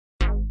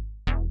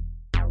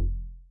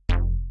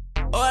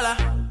Hola.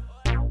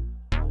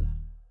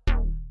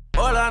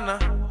 Hola, nah.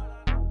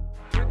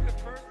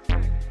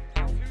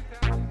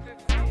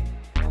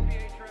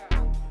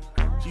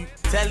 You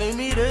telling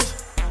me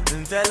this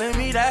and telling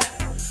me that.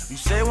 You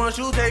say once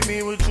you take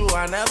me with you,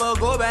 I never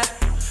go back.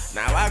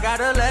 Now I got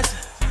a lesson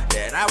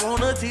that I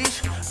wanna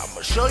teach.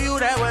 I'ma show you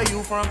that where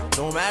you from,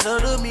 don't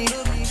matter to me.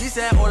 She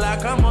said, hola,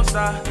 como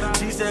esta?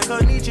 She said,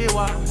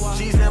 konnichiwa.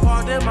 She said,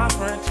 pardon my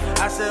French.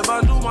 I said,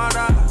 bonjour,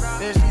 mara.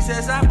 Then she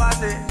said,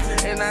 sabase.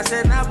 And I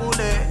said,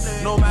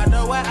 nabule. No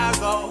matter where I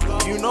go,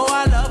 you know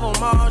I love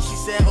them all. She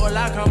said,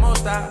 hola, como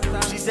esta?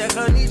 She said,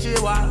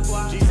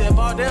 konnichiwa. She said,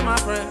 pardon my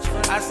French.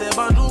 I said,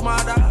 bonjour,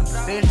 mara.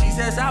 Then she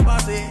said,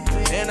 sabase.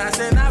 And I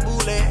said,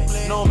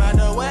 nabule. No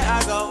matter where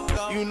I go,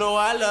 you know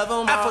I love them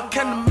all.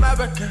 African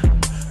American,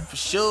 for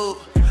sure.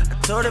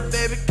 I told her,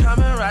 baby, come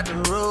and ride the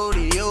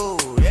rodeo.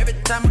 Every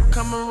time I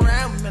come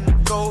around, man, I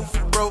go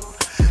for broke.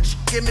 She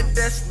give me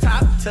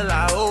desktop till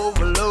I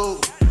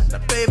overload. Now,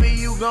 baby,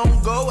 you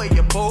gon' go where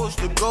you're supposed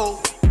to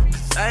go.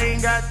 Cause I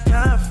ain't got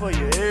time for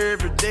you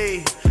every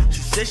day.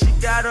 She said she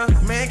got a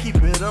man, keep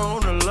it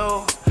on the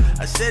low.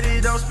 I said he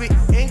don't speak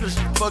English,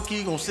 fuck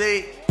he gon'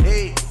 say,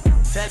 hey.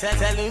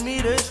 Telling me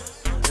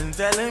this and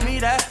telling me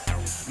that.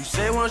 You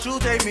say once you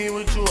take me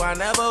with you, I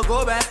never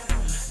go back.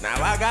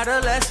 Now I got a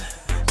lesson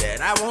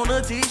that I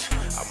wanna teach.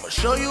 I'ma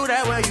show you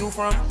that where you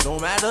from, no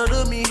matter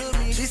to me.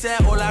 She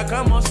said, hola,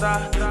 como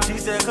esta? She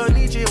said,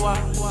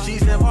 konnichiwa. She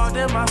said,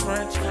 pardon my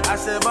French. I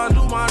said,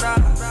 bonjour, mara.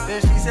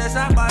 Then she said,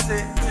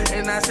 sabase.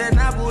 And I said,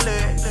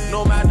 nabule.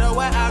 No matter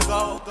where I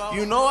go,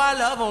 you know I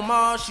love them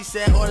all. She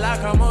said, hola,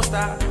 como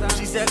esta?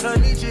 She said,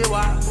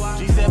 konnichiwa.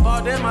 She said,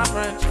 pardon my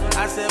French.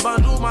 I said,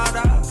 bonjour,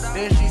 mara.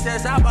 Then she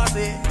said,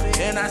 sabase.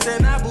 And I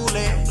said,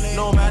 nabule.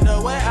 No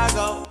matter where I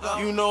go,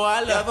 you know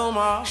I love them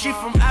all. She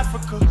from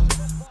Africa,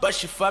 but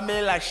she fuck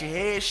me like she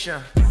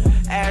Haitian.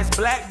 Ass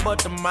black, but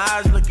the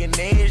eyes looking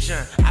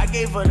Asian. I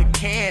gave her the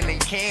can in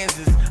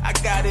Kansas. I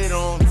got it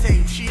on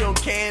tape. She on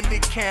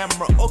candid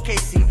camera. Okay,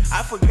 see,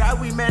 I forgot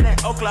we met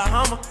in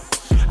Oklahoma.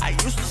 I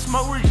used to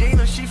smoke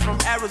Regina. She from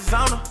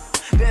Arizona.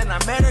 Then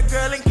I met a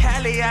girl in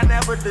Cali. I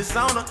never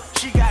disown her.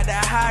 She got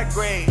that high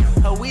grade.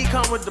 Her weed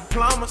come with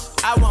diplomas.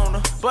 I want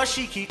her, but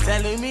she keep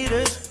telling me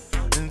this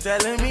and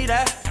telling me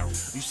that.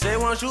 You say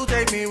once you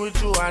take me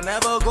with you, I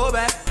never go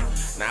back.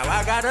 Now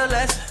I got a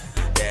lesson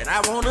that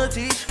I wanna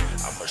teach.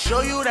 I'ma show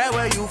you that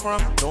where you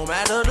from, no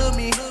matter to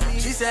me.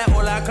 She said,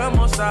 hola,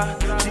 como esta?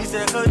 She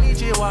said,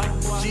 konnichiwa.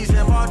 She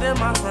said, pardon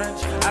my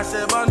French. I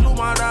said, bonjour,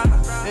 mara.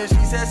 Then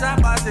she said,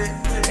 sabase.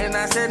 And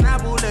I said,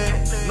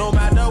 nabule. No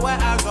matter where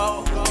I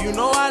go, you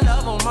know I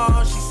love them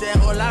all. She said,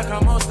 hola,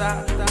 como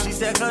esta? She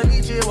said,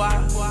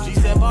 konnichiwa. She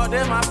said,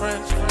 pardon my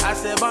French. I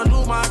said,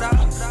 bonjour, mara.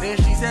 Then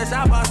she said,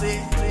 sabase.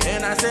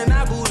 And I said,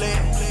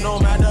 nabule. No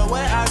matter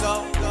where I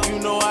go, you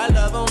know I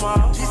love them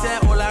all. She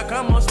said, hola,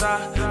 como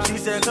esta? She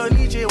said,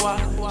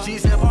 konnichiwa. She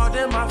said,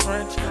 pardon my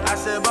French. I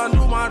said,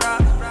 bonjour, mara.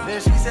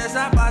 Then she said,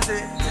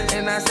 sabase.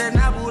 And I said,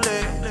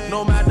 nabule.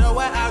 No matter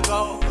where I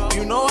go,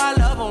 you know I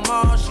love them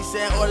all. She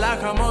said, hola,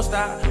 como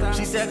esta?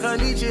 She said,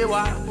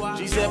 konnichiwa.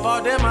 She said,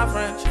 pardon my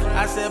French.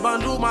 I said,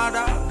 bonjour,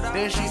 mara.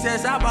 Then she said,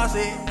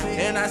 sabase.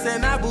 And I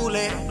said,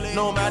 nabule.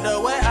 No matter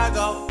where I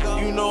go,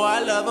 you know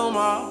I love them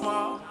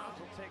all.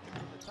 Take it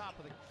to the top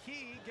of the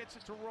key, gets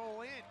it to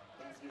roll in.